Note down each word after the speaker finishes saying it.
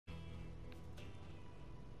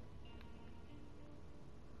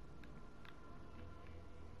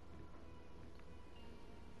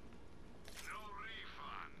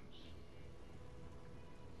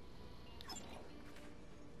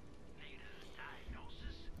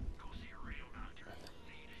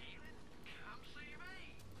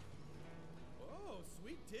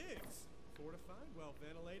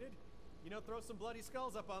You know, throw some bloody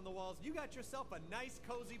skulls up on the walls. You got yourself a nice,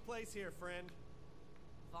 cozy place here, friend.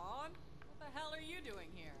 Vaughn? What the hell are you doing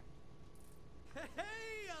here?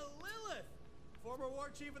 Hey, a Lilith! Former war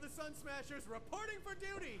chief of the Sun Smashers, reporting for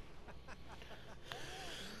duty!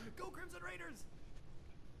 Go Crimson Raiders!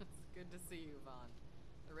 It's good to see you, Vaughn.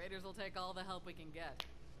 The Raiders will take all the help we can get.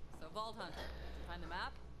 So, Vault Hunter, did you find the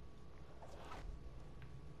map?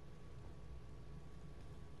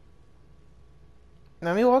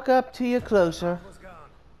 Let me walk up to you closer. Was gone,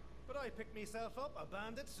 but I picked myself up a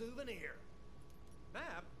bandit souvenir.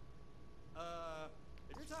 Map?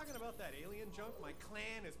 If you're talking about that alien junk, my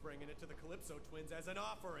clan is bringing it to the Calypso twins as an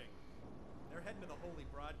offering. They're heading to the Holy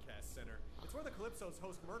Broadcast Center. It's where the Calypsos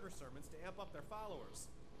host murder sermons to amp up their followers.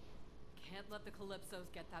 Can't let the Calypsos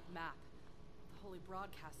get that map. The Holy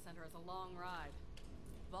Broadcast Center is a long ride.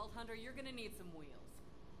 Vault Hunter, you're gonna need some wheels.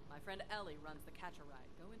 My friend Ellie runs the Catch-A-Ride.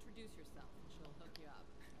 Go introduce yourself and she'll hook you up.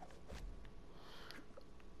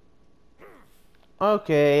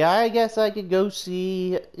 Okay, I guess I could go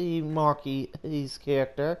see Marky's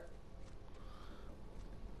character.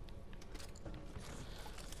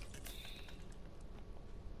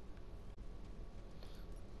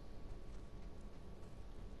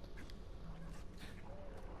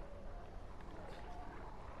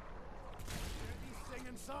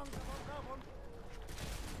 Singing songs about that one.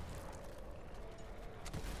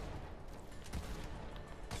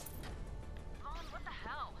 Vaughn, what the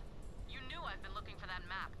hell? You knew I've been looking for that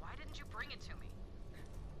map. Why didn't you bring it to me?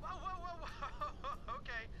 Whoa, whoa, whoa, whoa!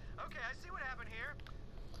 Okay, I see what happened here.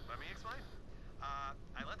 Let me explain.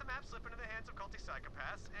 I let the map slip into the hands of culty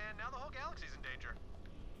psychopaths, and now the whole galaxy's in danger.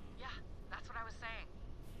 Yeah, that's what I was saying.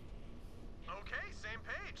 Okay, same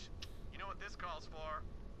page. You know what this calls for?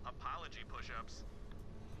 Apology push-ups.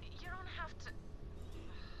 You don't have to...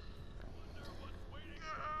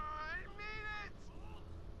 I mean it!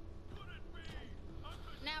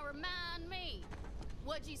 Now remind me,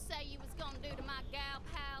 what'd you say you was gonna do to my gal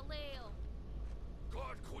pal Lil?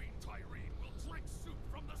 God Queen Tyrene will drink soup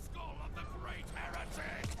from the skull of the great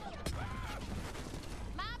heretic!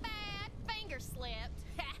 My bad, finger slipped.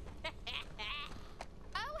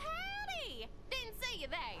 Oh, howdy! Didn't see you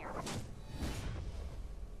there.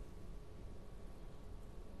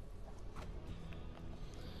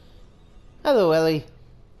 Hello, Ellie.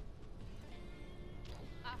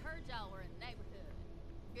 I heard y'all were in the neighborhood.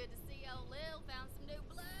 Good to see old Lil found some new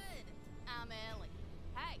blood. I'm Ellie.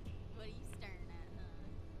 Hey, what are you staring at, hun?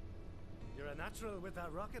 You're a natural with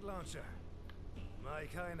that rocket launcher. My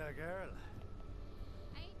kind of girl.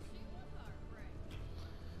 Ain't you a heartbreak?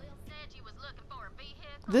 Lil said you was looking for a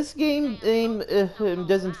vehicle. This game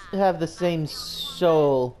doesn't have the same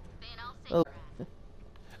soul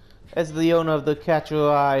as the owner of the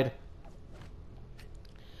Catch-A-Ride.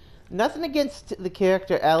 Nothing against the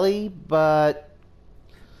character Ellie, but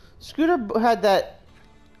Scooter had that,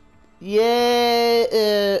 those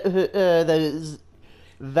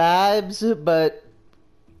vibes, but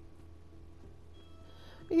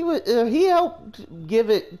he helped give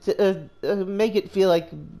it make it feel like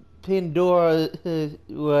Pandora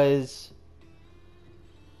was.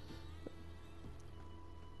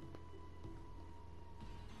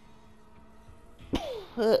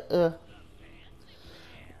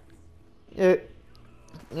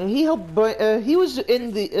 He helped, but he was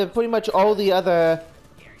in the pretty much all the other.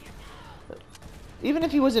 Even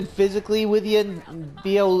if he wasn't physically with you in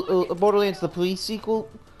Borderlands the Police sequel,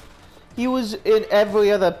 he was in every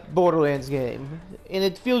other Borderlands game, and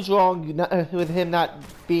it feels wrong with him not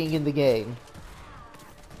being in the game.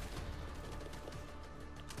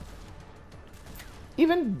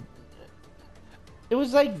 Even it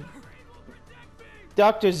was like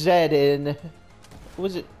Dr. Zed in.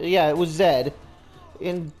 Was it? Yeah, it was Zed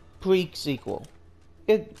in pre-sequel.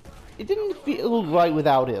 It didn't feel right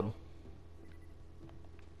without him.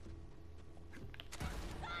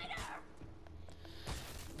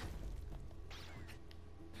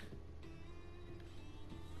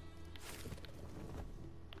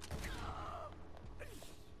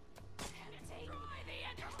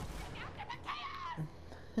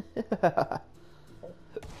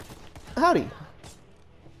 Howdy.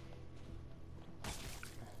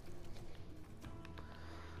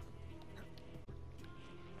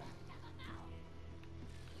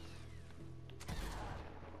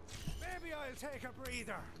 Maybe I'll take a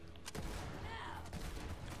breather.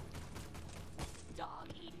 Dog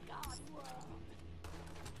eat God world.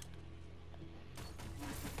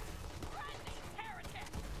 Run these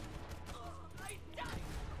heretics! I died!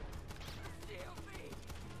 Steal me!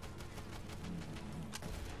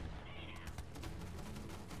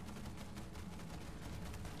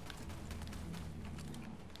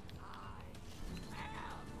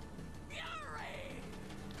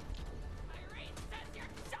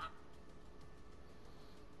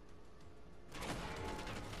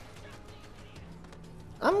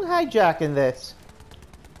 hijacking this.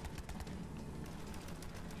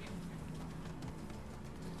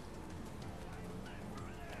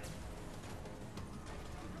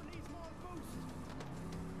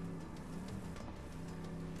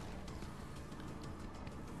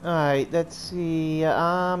 Alright, let's see.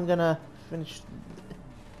 I'm gonna finish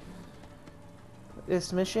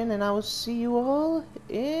this mission and I will see you all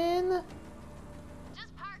in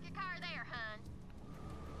Just park your car there, hun.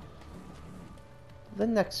 the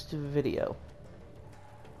next video.